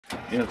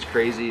You know what's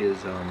crazy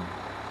is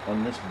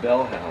on this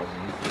bell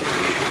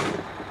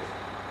housing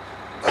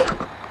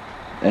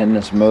and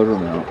this motor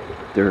mount,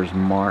 there's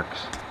marks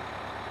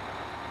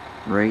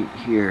right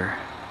here,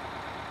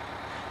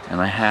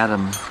 and I had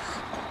them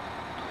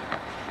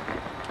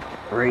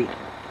right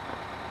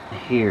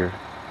here,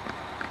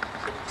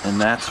 and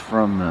that's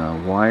from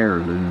the wire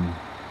loom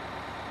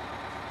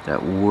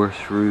that wore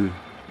through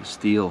the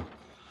steel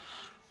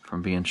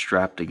from being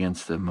strapped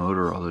against the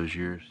motor all those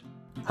years.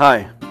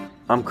 Hi,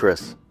 I'm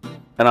Chris,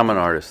 and I'm an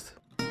artist.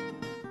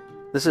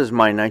 This is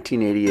my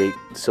 1988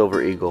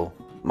 Silver Eagle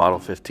Model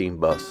 15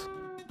 bus.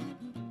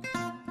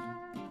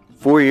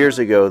 4 years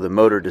ago, the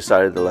motor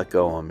decided to let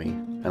go on me,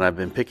 and I've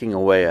been picking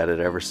away at it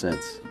ever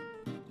since.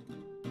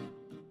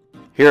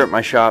 Here at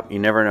my shop, you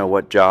never know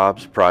what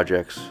jobs,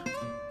 projects,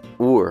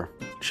 or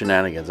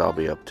shenanigans I'll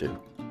be up to.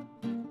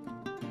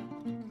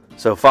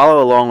 So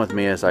follow along with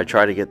me as I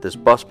try to get this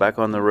bus back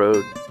on the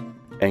road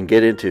and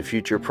get into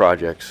future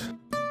projects.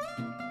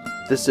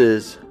 This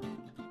is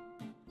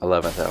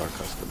 11th Hour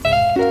Custom.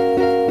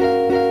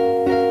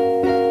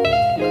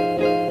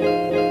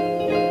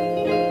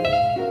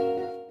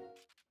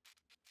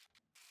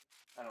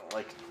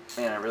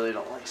 I really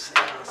don't like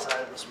sitting on the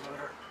side of this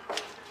motor.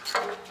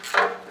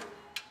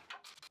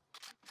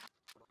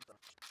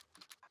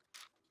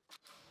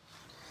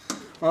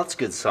 Well, that's a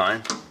good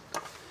sign.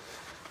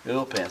 The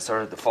oil pan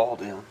started to fall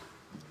down.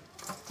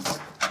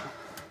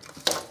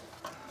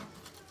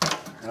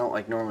 I don't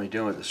like normally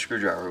doing it with a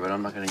screwdriver, but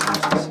I'm not going to use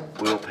this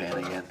oil pan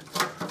again.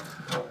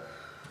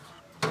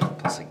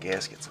 Plus the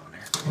gaskets on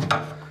there.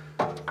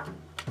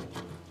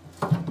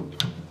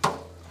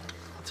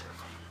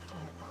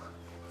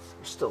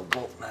 There's still a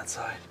bolt on that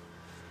side.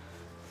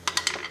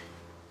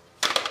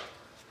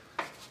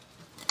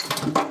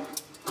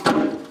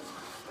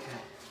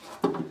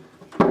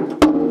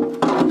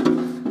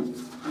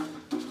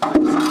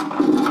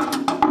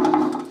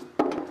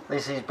 At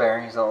least these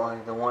bearings don't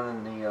like the one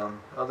in the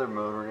other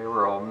motor. They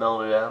were all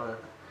melted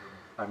out.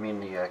 I mean,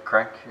 the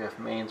crankshaft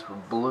mains were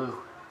blue.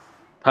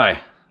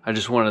 Hi, I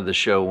just wanted to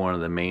show one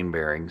of the main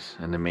bearings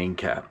and the main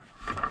cap.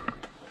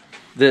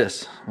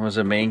 This was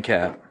a main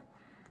cap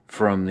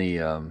from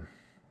the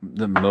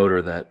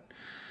motor that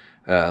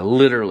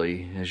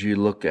literally, as you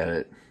look at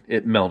it,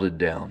 it melted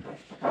down.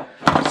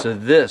 So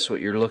this,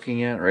 what you're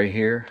looking at right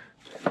here,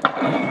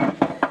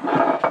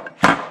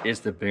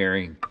 is the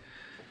bearing.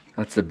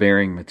 That's the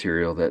bearing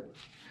material that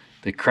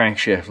the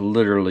crankshaft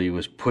literally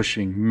was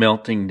pushing,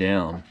 melting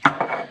down.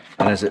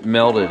 And as it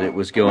melted, it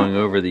was going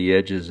over the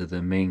edges of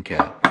the main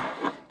cap.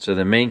 So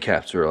the main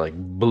caps are like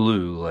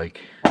blue, like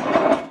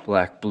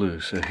black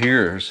blue. So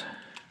here's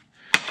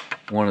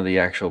one of the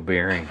actual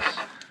bearings.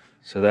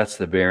 So that's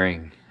the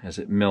bearing as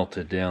it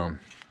melted down.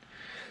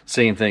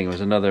 Same thing, it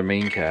was another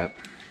main cap.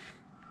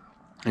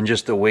 And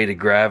just the weight of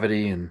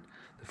gravity and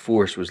the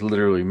force was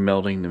literally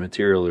melting the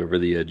material over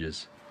the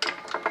edges.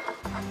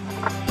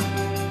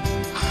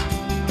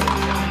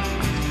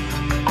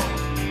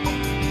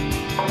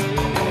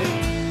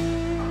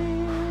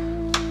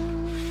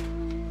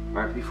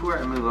 Alright, before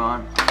I move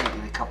on, I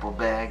get a couple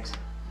bags,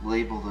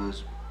 label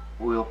those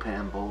oil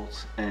pan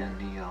bolts and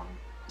the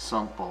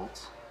sump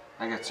bolts.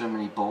 I got so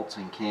many bolts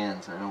and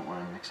cans, I don't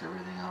want to mix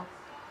everything up.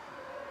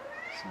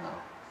 So,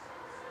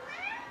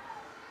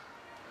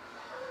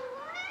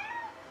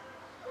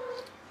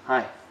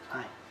 hi.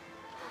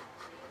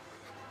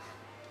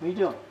 What are you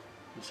doing?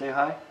 You say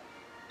hi?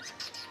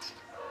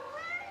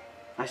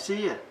 I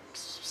see you.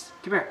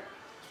 Come here.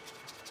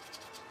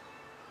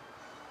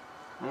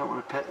 I don't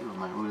want to pet you with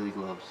my oily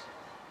gloves.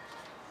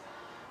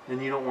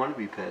 And you don't want to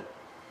be pet.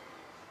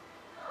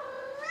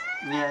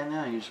 Yeah, I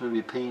know. You just want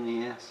to be a pain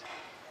in the ass.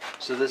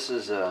 So this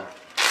is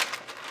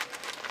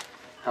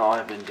how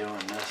I've been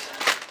doing this.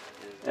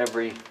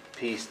 Every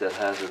piece that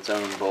has its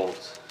own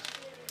bolts.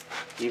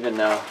 Even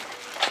though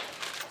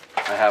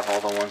I have all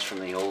the ones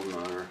from the old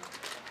motor.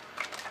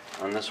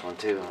 On this one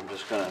too. I'm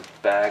just going to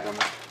bag them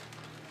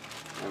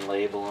and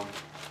label them.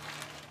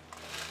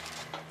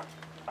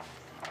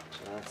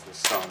 So that's the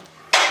sump.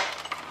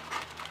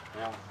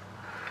 Yeah.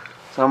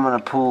 So I'm going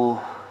to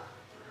pull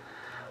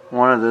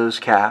one of those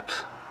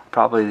caps,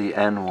 probably the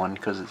end one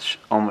because it's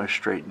almost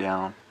straight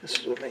down. This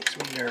is what makes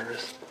me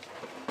nervous.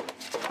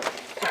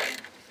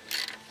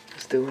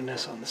 Just doing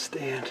this on the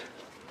stand.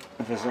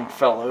 If this thing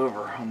fell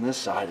over on this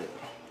side,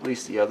 at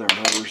least the other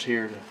motor's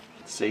here to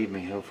save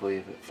me. Hopefully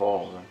if it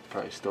falls, it'll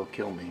probably still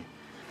kill me.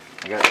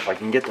 If I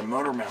can get the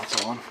motor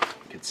mounts on,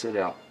 I could sit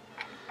out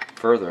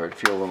further. I'd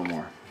feel a little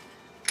more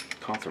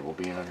comfortable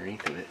being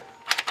underneath of it.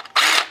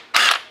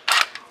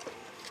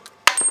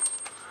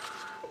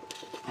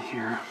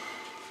 Here,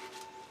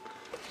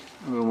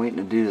 I've been waiting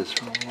to do this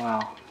for a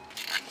while.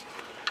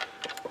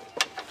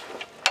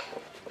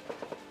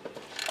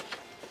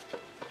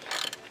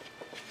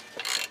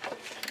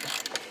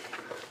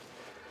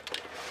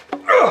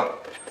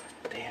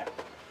 Damn.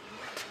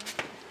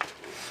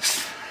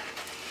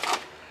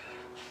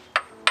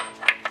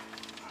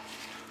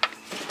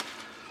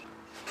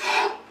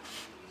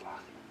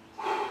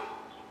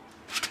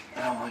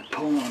 I don't like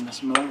pulling on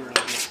this motor like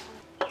this.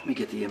 Let me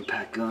get the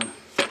impact gun.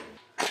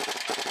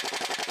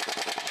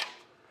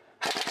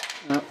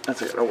 No,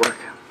 that's not gonna work.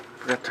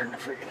 Forgot to turn the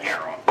freaking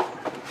air on.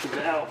 The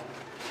valve.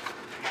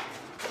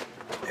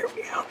 There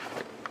we go.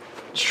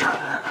 Let's try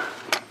that.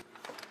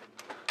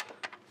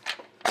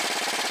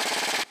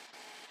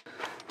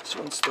 This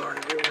one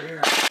started over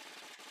here.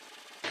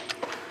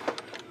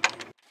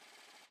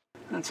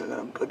 That's a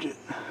good budget.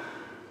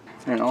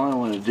 And all I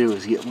want to do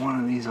is get one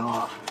of these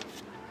off.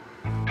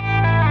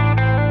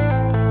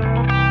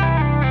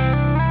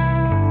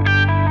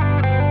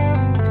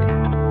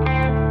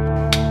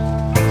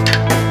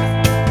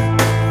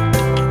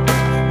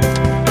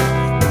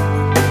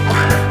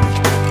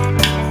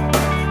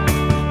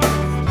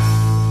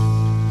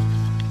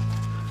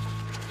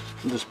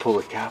 Just pull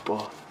the cap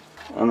off.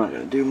 I'm not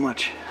going to do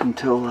much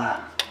until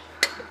I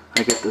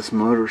get this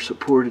motor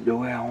supported the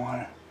way I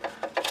want it.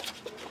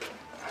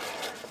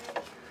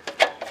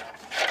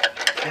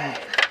 Okay.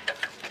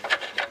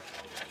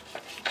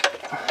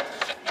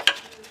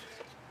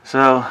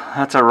 So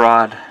that's a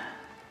rod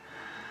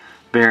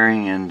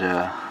bearing, and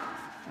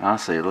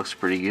honestly it looks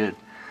pretty good.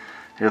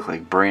 They look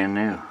like brand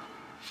new.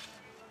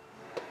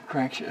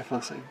 Crankshaft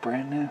looks like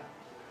brand new.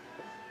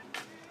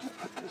 I'll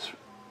put this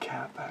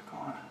cap back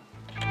on.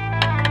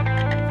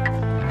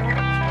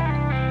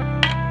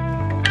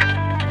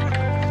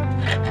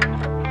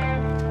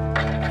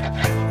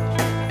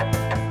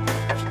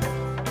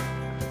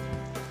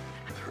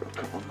 Throw a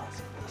couple nuts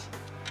in this.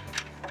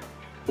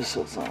 Just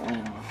so it's not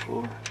laying on the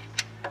floor.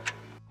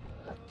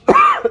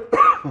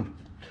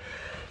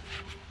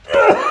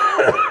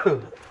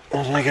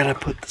 And I gotta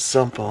put the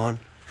sump on.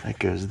 That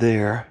goes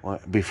there.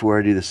 Before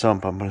I do the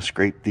sump, I'm gonna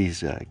scrape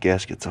these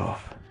gaskets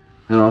off.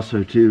 And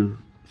also too,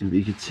 if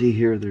you can see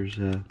here, there's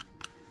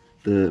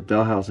the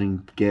bell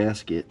housing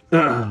gasket.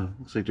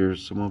 Looks like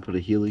there's someone put a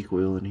Healy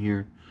coil in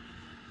here.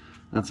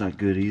 That's not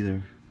good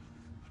either.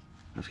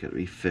 That's gotta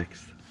be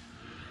fixed.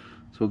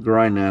 So we'll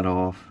grind that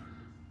off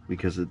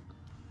because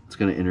it's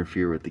gonna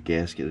interfere with the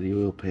gasket of the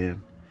oil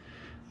pan.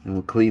 And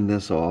we'll clean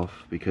this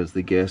off because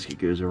the gasket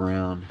goes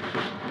around.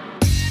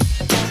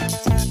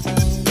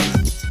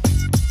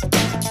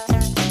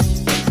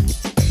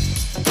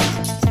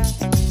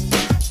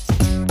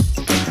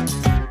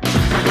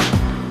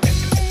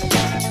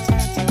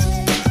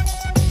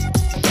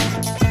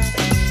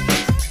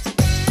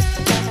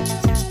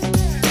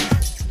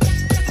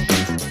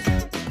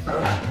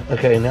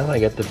 Okay, now that I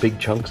got the big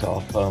chunks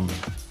off, I'm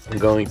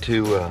going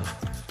to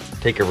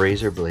take a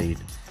razor blade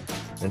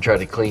and try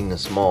to clean the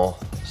smaller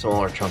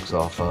chunks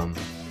off.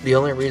 The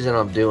only reason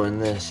I'm doing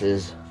this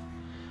is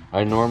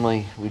I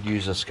normally would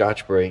use a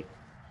Scotch Brite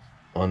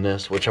on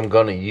this, which I'm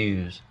going to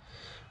use,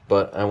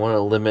 but I want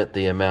to limit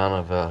the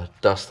amount of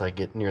dust I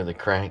get near the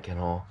crank and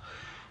all,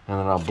 and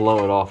then I'll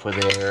blow it off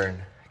with air and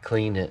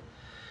clean it.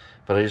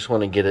 But I just want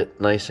to get it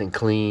nice and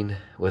clean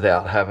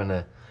without having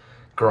to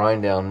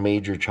grind down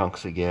major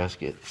chunks of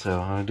gasket.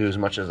 So I'm going to do as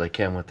much as I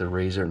can with the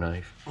razor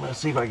knife. Let's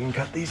see if I can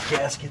cut these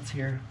gaskets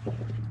here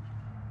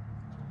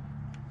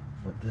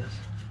with this.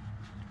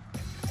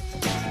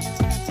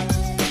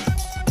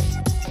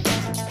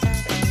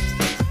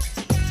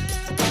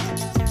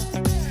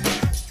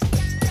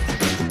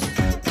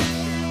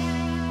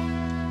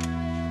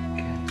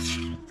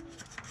 Okay.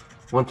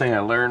 One thing I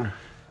learned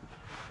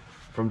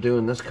from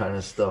doing this kind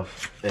of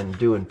stuff and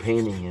doing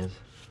painting is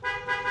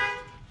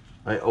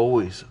I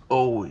always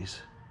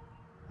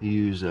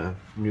use a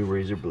new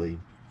razor blade.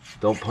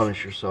 Don't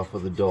punish yourself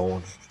with a dull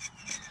one.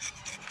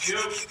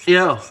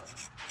 Yeah.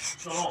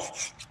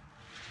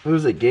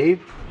 Who's it,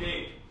 Gabe?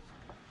 Gabe.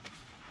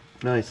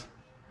 Nice. Is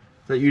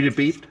that you that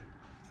beeped?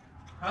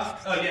 Huh?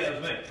 Oh yeah,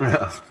 that was me.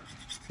 Yeah.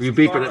 Were you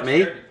beeping at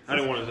me? I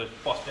didn't want to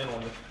just bust in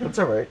on you. That's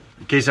alright.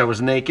 In case I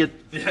was naked?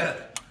 Yeah.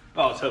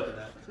 Oh, I was hoping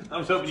that. I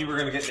was hoping you were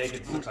going to get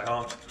naked since I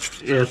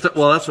honked. Yeah,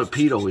 well, that's what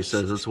Pete always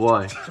says. That's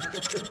why.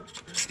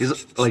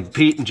 He's like,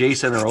 Pete and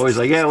Jason are always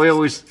like, yeah, we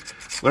always,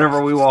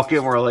 whenever we walk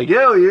in, we're like,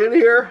 yo, you in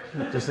here?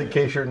 Just in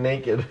case you're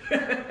naked.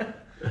 I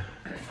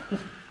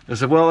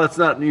said, well, that's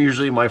not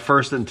usually my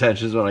first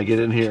intentions when I get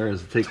in here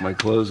is to take my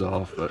clothes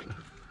off, but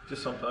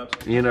just sometimes.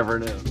 You never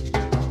know.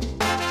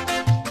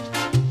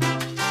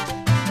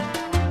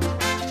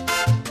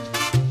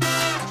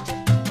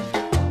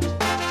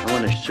 I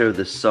want to show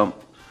this sump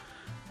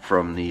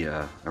from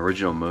the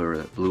original motor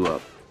that blew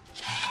up.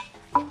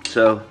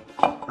 So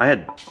I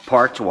had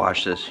parts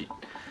wash this,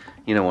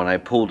 you know, when I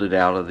pulled it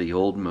out of the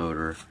old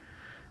motor,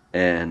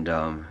 and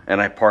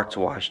I parts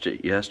washed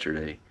it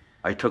yesterday.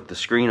 I took the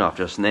screen off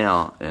just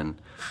now, and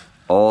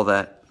all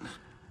that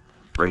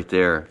right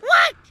there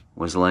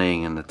was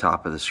laying in the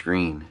top of the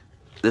screen.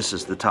 This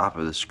is the top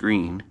of the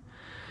screen,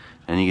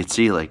 and you can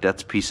see like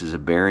that's pieces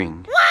of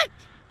bearing,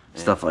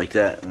 stuff like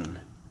that, and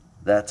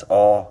that's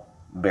all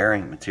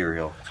bearing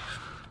material.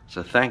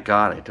 So thank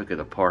God I took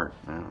it apart.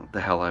 I don't know what the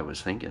hell I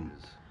was thinking.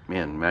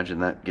 Man, imagine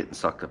that getting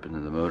sucked up into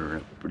the motor.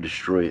 It would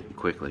destroy it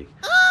quickly.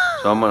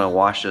 So I'm gonna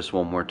wash this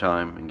one more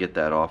time and get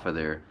that off of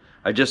there.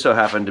 I just so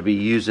happened to be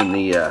using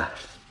the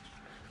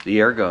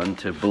air gun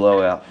to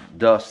blow out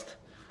dust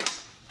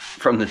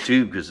from the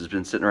tube because it's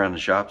been sitting around the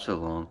shop so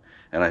long.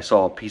 And I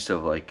saw a piece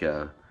of like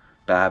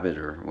babbitt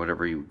or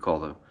whatever you would call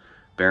the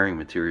bearing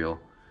material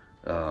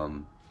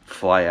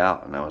fly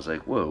out, and I was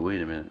like, whoa,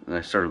 wait a minute. And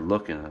I started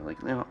looking, and I'm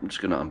like, no, I'm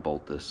just gonna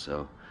unbolt this.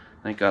 So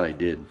thank God I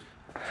did.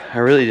 I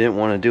really didn't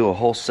want to do a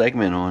whole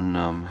segment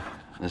on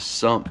this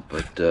sump,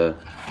 but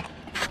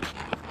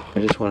I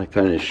just want to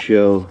kind of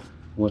show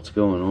what's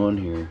going on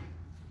here.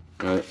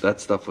 That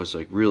stuff was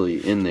like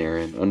really in there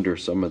and under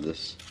some of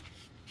this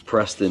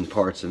pressed in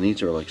parts, and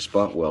these are like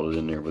spot welded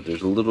in there, but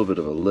there's a little bit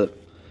of a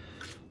lip,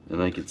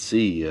 and I could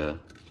see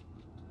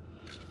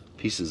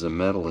pieces of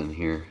metal in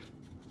here.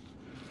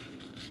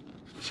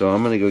 So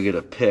I'm gonna go get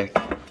a pick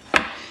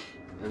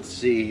and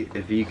see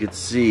if you could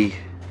see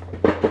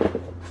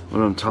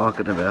what I'm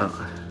talking about.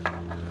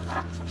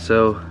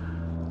 So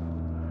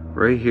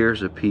right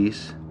here's a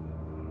piece.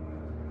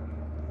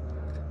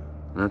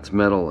 That's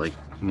metal, like,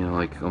 you know,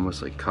 like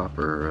almost like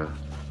copper.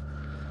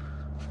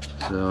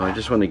 So I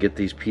just want to get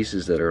these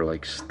pieces that are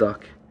like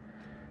stuck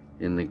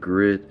in the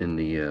grid, in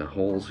the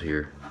holes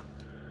here,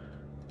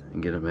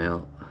 and get them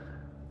out.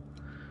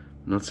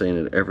 I'm not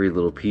saying that every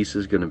little piece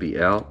is going to be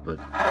out, but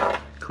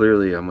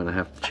clearly I'm going to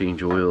have to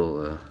change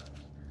oil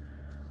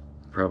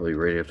probably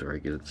right after I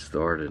get it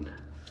started.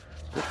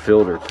 The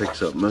filter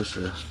picks up most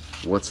of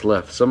what's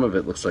left. Some of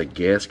it looks like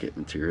gasket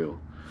material,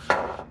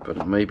 but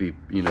it may be,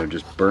 you know,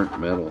 just burnt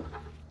metal.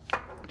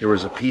 There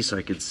was a piece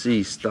I could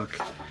see stuck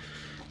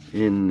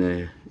in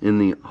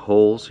the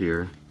holes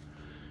here.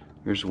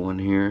 Here's one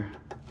here.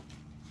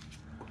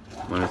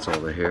 Well, that's all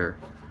the hair.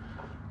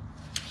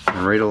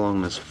 And right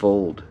along this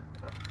fold,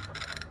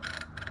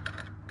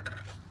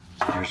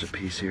 there's a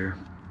piece here.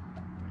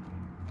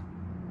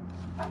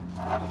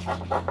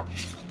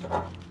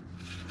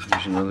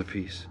 There's another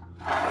piece.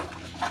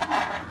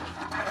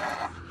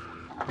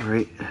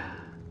 Right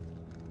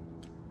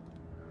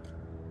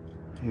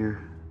here,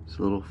 it's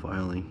a little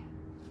filing.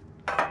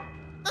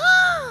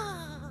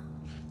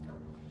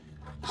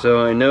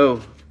 So I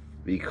know,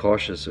 be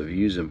cautious of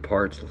using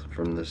parts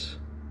from this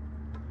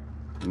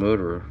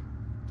motor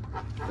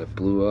that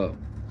blew up.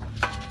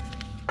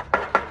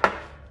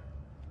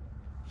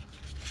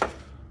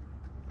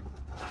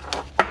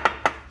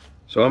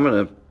 So I'm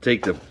gonna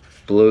take the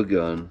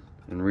blowgun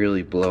and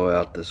really blow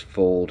out this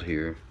fold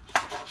here.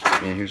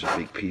 Man, here's a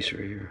big piece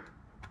right here.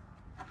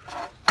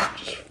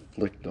 Just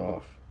flicked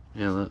off.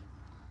 Yeah, look.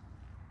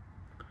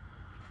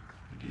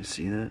 Do you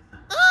see that?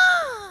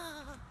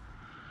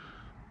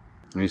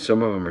 I mean,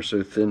 some of them are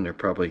so thin, they're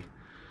probably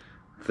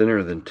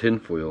thinner than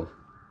tinfoil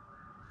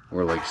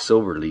or like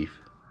silver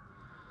leaf.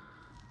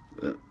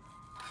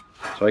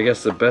 So I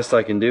guess the best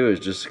I can do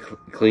is just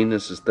clean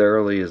this as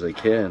thoroughly as I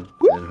can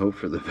and hope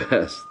for the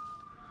best.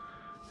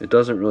 It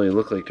doesn't really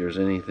look like there's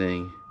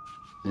anything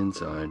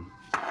inside.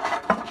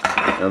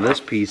 Now this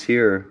piece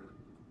here,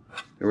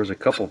 there was a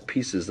couple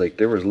pieces, like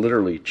there was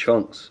literally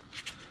chunks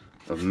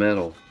of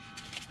metal.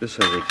 This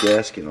has a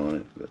gasket on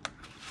it, but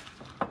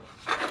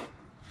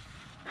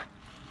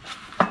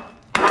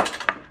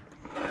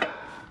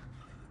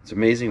it's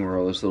amazing where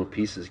all those little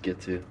pieces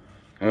get to.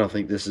 I don't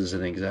think this is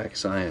an exact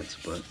science,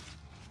 but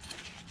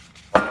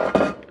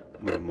I'm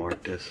gonna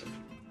mark this.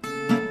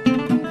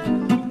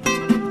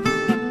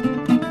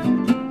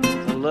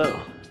 Hello.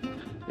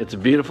 It's a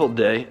beautiful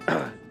day.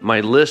 My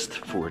list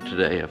for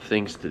today of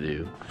things to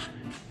do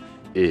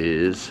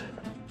is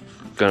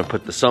gonna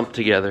put the sump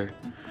together,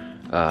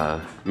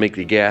 make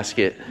the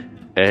gasket,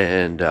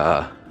 and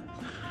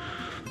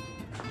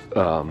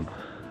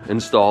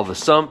install the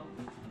sump,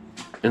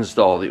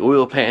 install the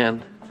oil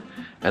pan,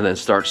 and then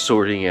start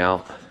sorting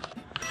out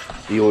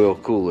the oil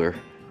cooler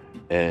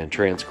and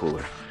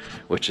transcooler,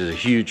 which is a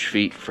huge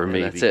feat for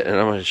me. That's it, and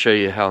I'm going to show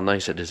you how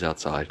nice it is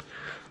outside.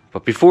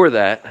 But before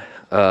that,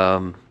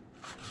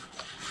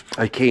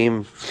 I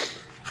came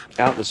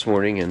out this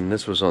morning, and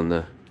this was on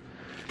the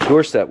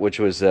doorstep, which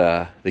was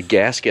the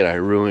gasket I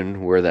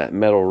ruined where that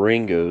metal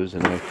ring goes.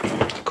 And I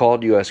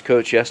called US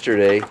Coach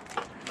yesterday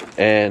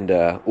and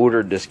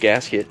ordered this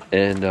gasket,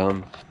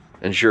 and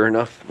sure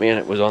enough, man,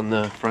 it was on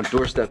the front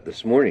doorstep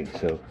this morning.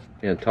 So,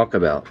 man, talk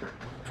about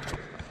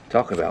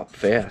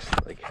fast.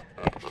 Like,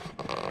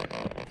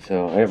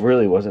 so I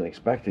really wasn't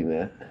expecting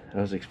that. I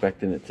was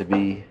expecting it to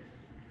be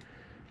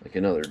like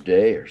another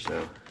day or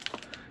so.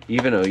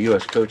 Even though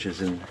US Coach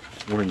is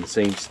we're in the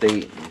same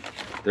state, and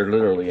they're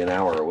literally an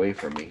hour away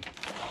from me.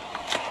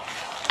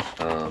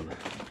 But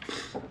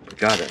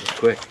God, that was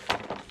quick.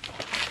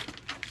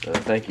 So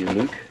thank you,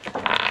 Luke.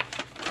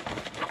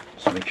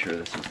 Just make sure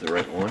this is the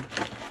right one.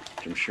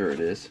 I'm sure it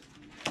is.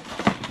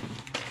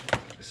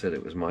 I said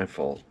it was my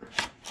fault.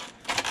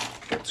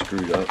 Got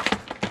screwed up.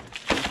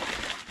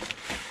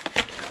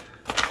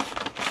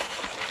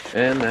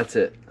 And that's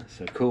it.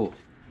 So cool.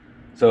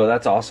 So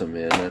that's awesome,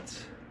 man.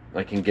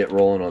 I can get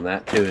rolling on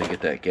that too and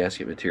get that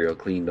gasket material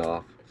cleaned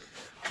off.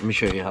 Let me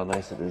show you how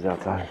nice it is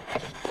outside.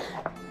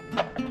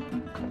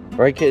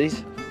 Right,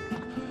 kitties?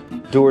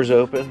 Doors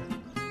open.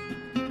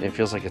 It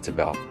feels like it's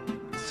about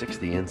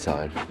 60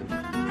 inside.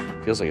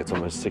 It feels like it's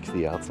almost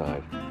 60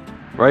 outside.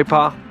 Right,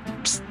 Pa?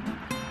 Psst.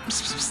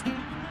 Psst, psst.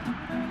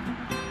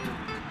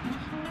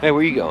 Hey,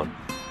 where you going?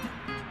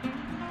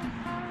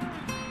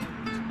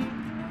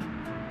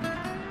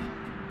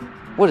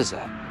 What is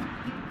that?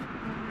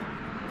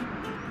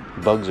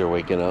 Bugs are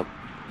waking up,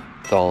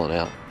 thawing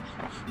out.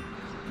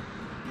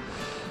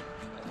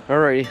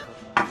 Alrighty.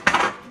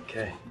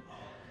 Okay.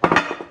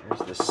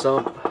 There's the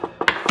sump.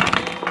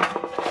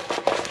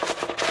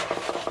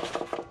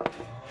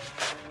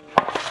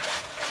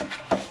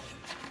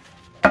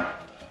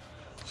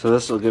 So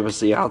this will give us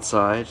the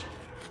outside,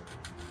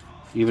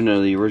 even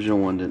though the original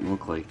one didn't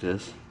look like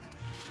this.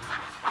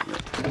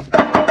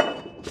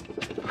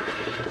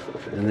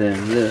 And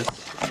then this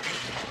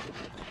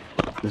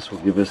will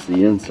give us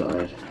the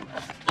inside.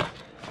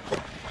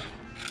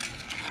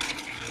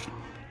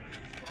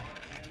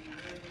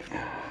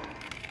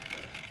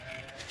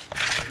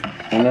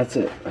 And that's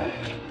it.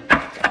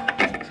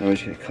 So I'm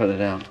just gonna cut it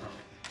out.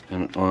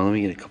 And let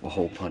me get a couple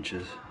hole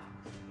punches.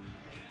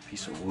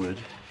 Piece of wood.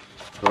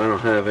 So I don't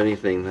have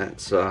anything that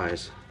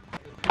size.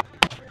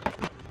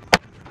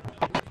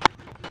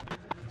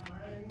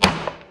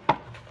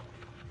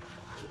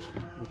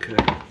 Okay,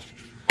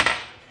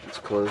 that's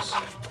close.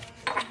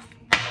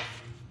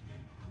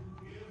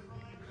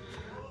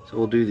 So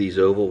we'll do these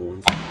oval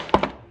ones.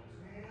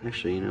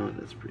 Actually, you know what?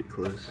 That's pretty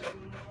close.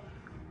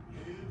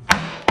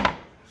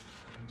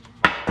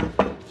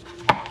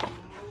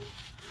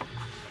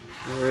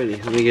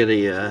 Alrighty, let me get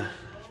a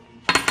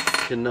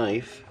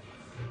knife.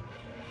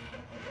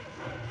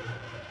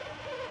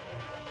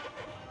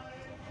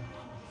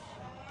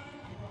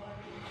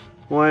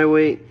 Why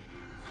wait?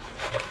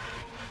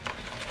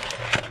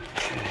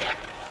 Okay.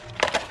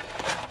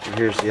 And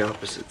here's the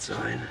opposite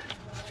side.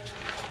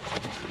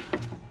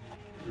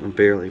 I'm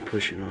barely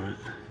pushing on it.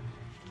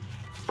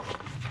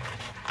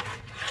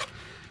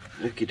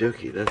 Okie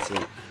dokie, that's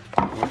it.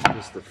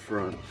 That's the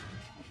front.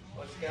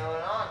 What's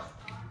going on?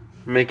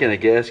 I'm making a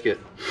gasket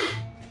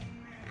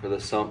for the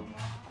sump.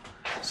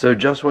 So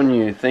just when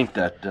you think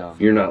that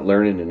you're not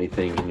learning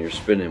anything and you're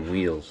spinning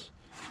wheels,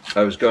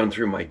 I was going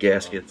through my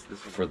gaskets.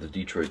 This is for the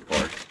Detroit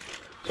parts.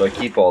 So I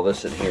keep all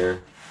this in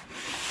here,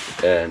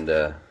 and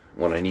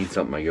when I need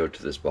something I go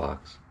to this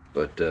box.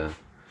 But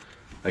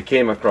I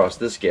came across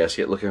this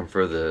gasket looking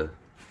for the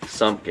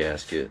sump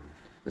gasket.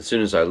 As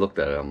soon as I looked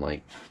at it, I'm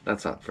like,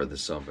 that's not for the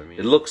sump. I mean,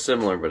 it looks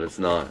similar, but it's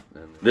not.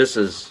 And this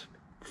is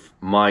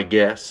my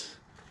guess,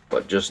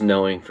 but just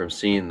knowing from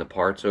seeing the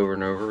parts over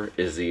and over,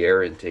 is the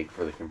air intake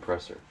for the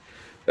compressor.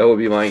 That would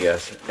be my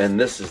guess. And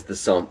this is the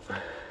sump.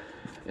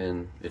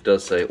 And it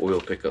does say oil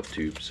pickup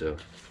tube, so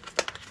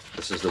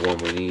this is the one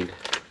we need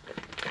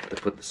to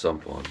put the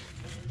sump on.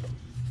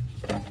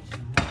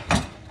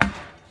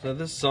 So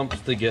this sump's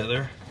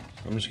together.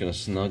 I'm just gonna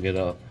snug it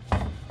up,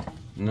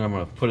 and then I'm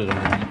gonna put it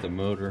underneath the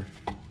motor.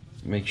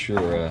 Make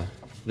sure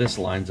this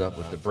lines up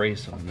with the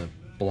brace on the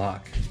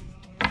block.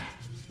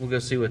 We'll go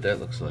see what that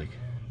looks like.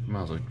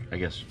 Might as well, I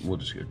guess we'll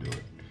just go do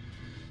it.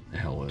 The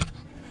hell with it.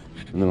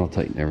 And then I'll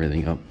tighten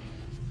everything up.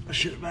 I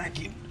should have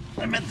vacuumed.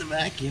 I meant to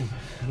vacuum,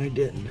 and I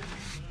didn't.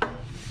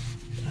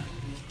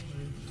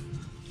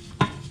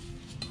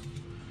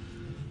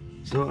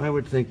 So I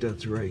would think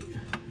that's right.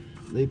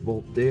 They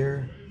bolt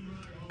there,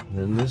 and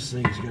then this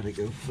thing's got to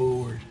go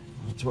forward.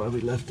 That's why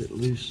we left it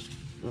loose.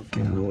 I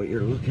don't know what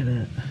you're looking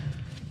at,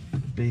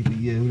 Baby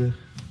Yoda.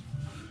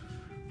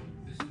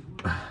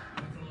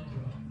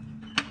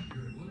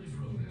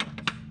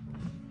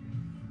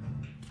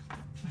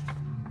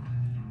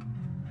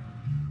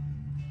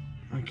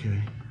 Okay,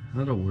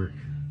 that'll work.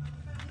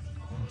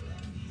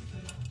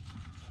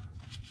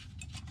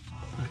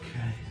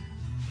 Okay.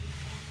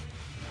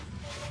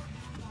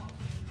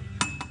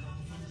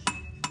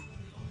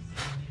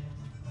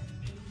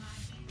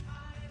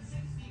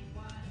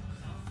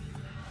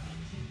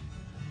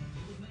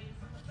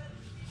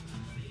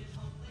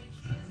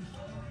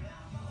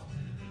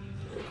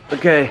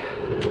 Okay,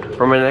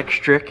 for my next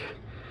trick,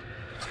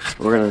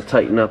 we're gonna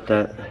tighten up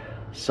that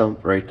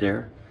sump right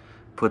there.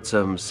 Put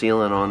some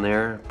sealant on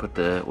there, put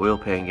the oil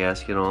pan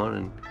gasket on,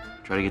 and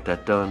try to get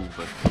that done.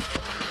 But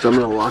so I'm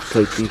gonna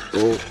Loctite these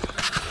bolts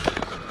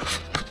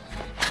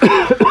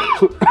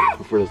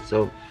for the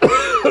sump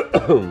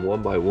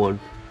one by one,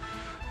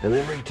 and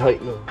then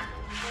retighten them.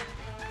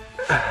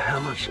 How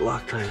much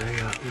Loctite I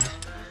got?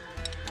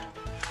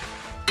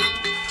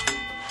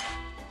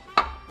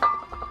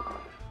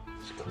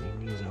 Let's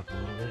clean these up a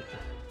little bit.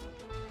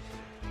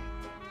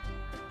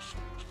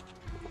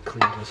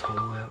 Clean this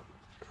hole out.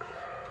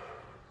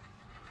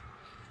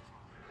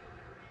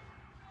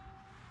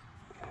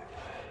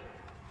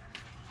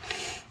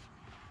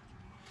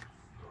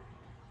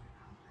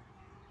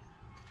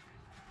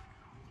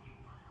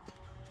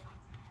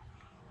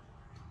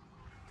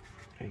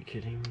 Are you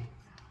kidding me?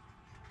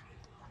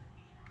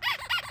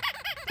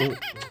 Oh, son of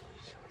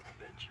a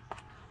bitch.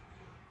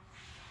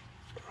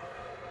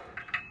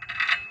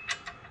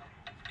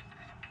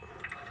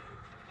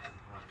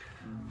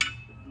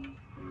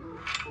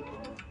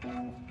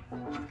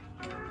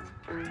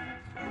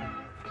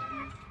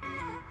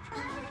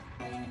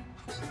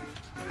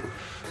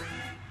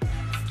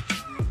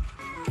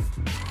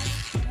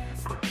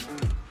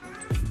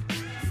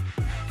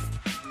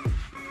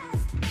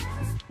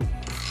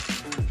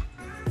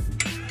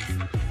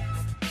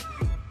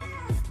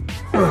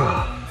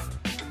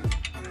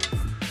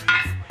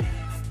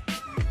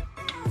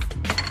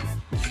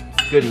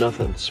 good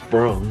nothing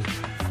sprung,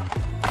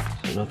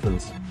 so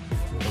nothing's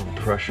on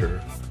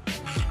pressure.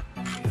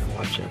 Gotta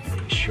watch that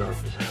thing sharp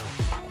as hell.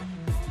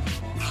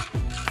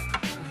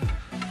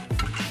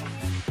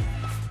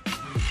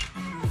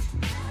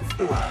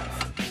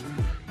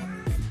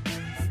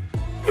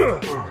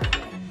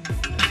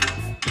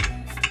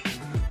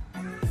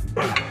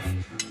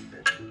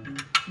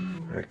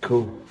 Alright,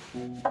 cool.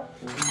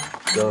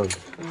 Done.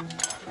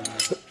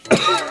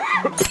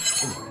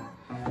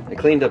 I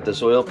cleaned up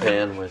this oil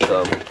pan with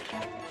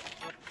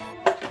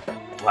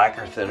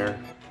lacquer thinner,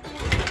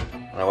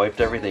 and I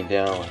wiped everything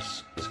down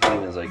as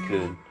clean as I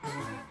could.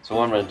 So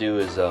what I'm going to do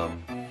is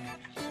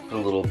put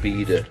a little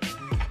bead of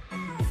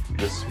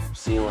this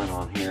sealant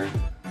on here.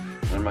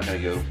 And I'm not going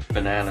to go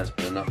bananas,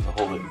 but enough to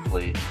hold it in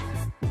place.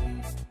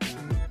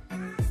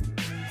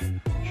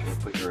 Should I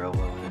put your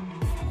elbow in it?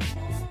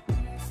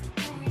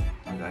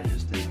 Like I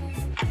just did.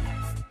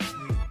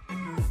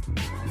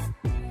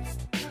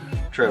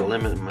 Try to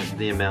limit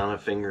the amount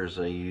of fingers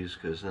I use,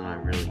 because then I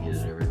really get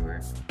it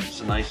everywhere. It's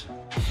a nice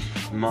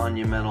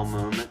monumental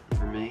moment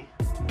for me.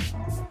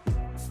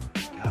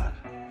 God,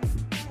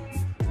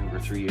 over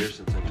 3 years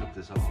since I took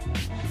this off.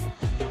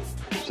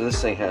 So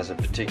this thing has a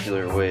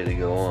particular way to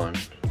go on.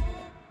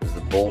 There's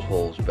the bolt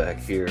holes back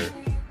here are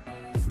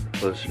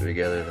closer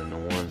together than the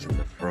ones in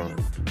the front.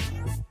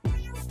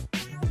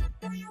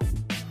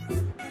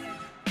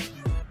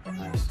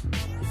 Nice.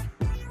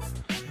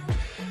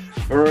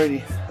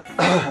 Alrighty.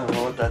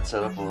 I'll let that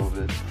set up a little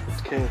bit.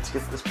 Okay, let's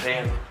get this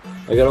pan.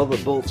 I got all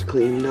the bolts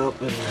cleaned up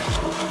and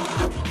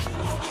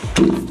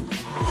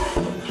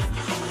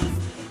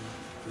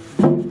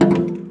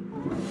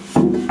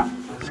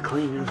as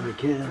clean as we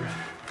can.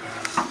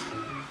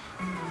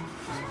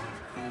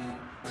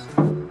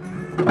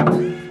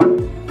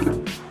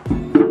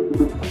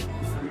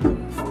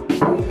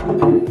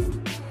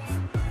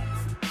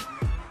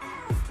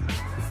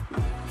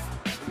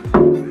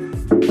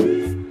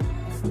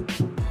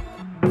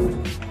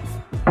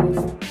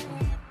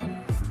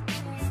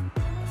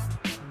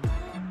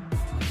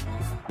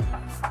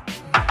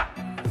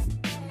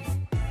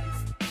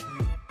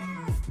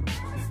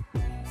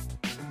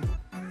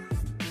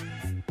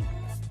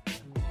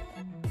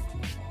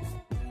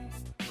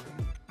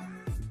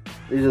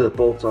 These are the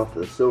bolts off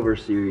the Silver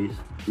Series.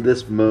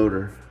 This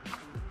motor.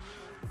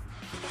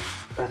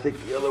 I think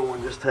the other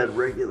one just had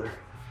regular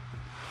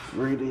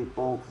 3/8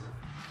 bolts.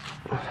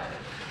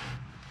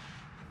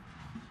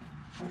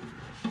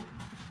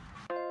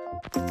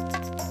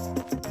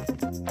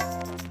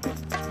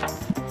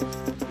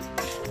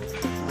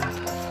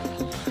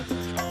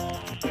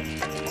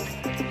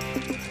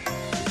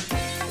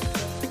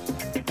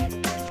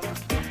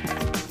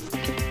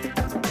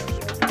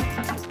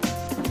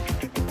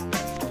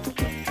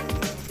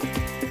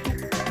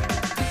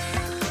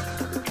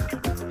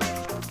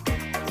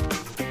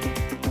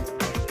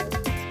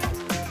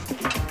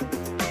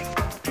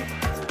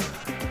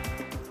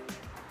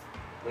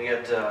 We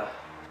got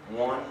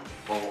one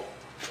bolt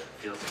that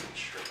feels like it's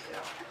stripped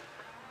out,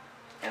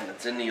 and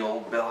it's in the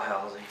old bell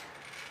housing,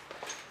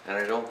 and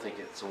I don't think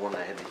it's the one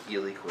that had the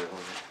Healy coil in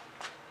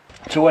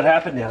it. So what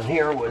happened down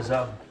here was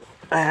I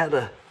had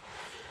a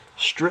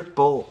strip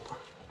bolt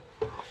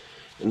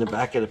in the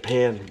back of the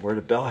pan where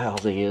the bell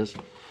housing is,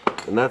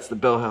 and that's the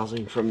bell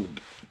housing from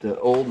the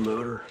old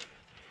motor,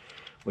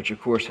 which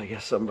of course I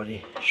guess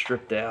somebody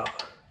stripped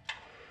out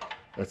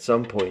at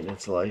some point in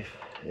its life,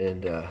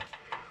 and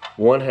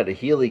one had a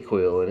Healy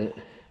coil in it,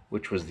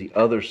 which was the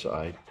other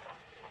side,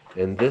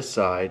 and this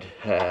side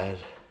had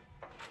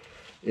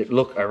it.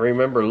 Look, I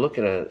remember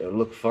looking at it; it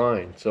looked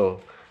fine.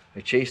 So I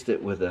chased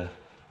it with a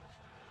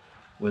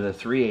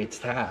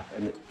 3/8 tap,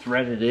 and it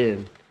threaded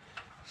in.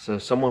 So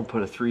someone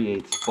put a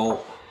 3/8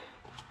 bolt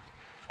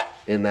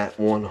in that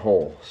one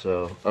hole.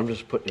 So I'm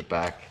just putting it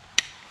back.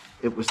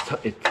 It was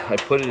I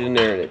put it in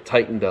there and it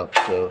tightened up.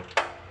 So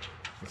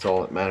that's all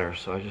that matters.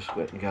 So I just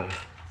went and got a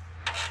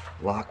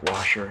lock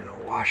washer and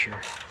a washer.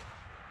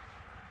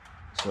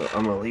 So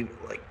I'm gonna leave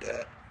it like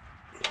that.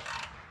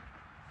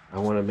 I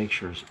want to make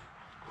sure it's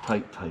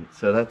tight.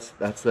 So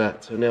that's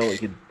that. So now we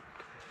could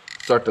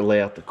start to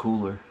lay out the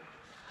cooler.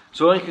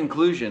 So in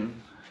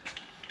conclusion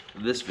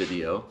of this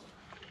video,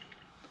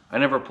 I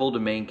never pulled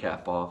the main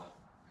cap off.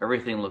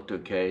 Everything looked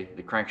okay.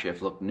 The crankshaft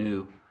looked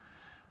new.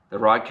 The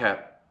rod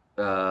cap,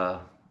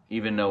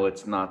 even though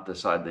it's not the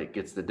side that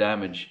gets the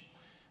damage,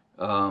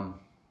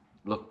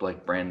 looked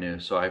like brand new.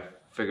 So I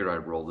figured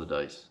I'd roll the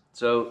dice.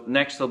 So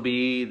next will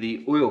be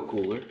the oil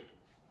cooler,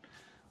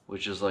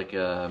 which is like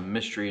a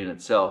mystery in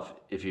itself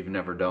if you've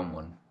never done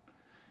one.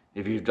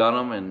 If you've done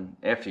them and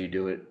after you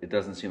do it, it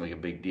doesn't seem like a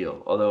big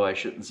deal. Although I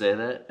shouldn't say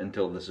that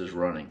until this is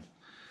running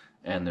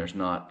and there's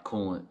not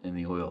coolant in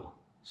the oil.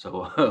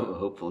 So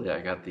hopefully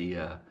I got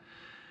the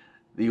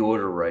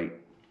order right.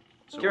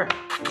 So, sure.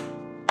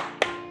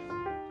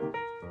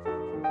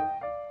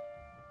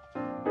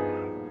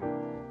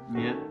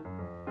 Yeah.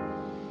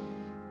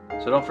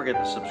 So don't forget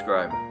to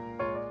subscribe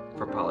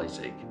for Polly's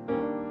sake.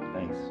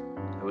 Thanks.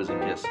 That was a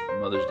kiss,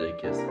 Mother's Day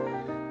kiss.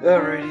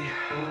 Alrighty.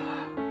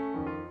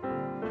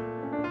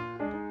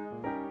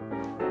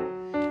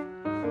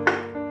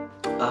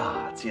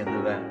 That's the end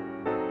of that.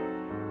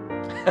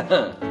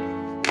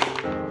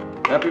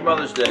 Happy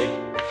Mother's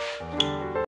Day.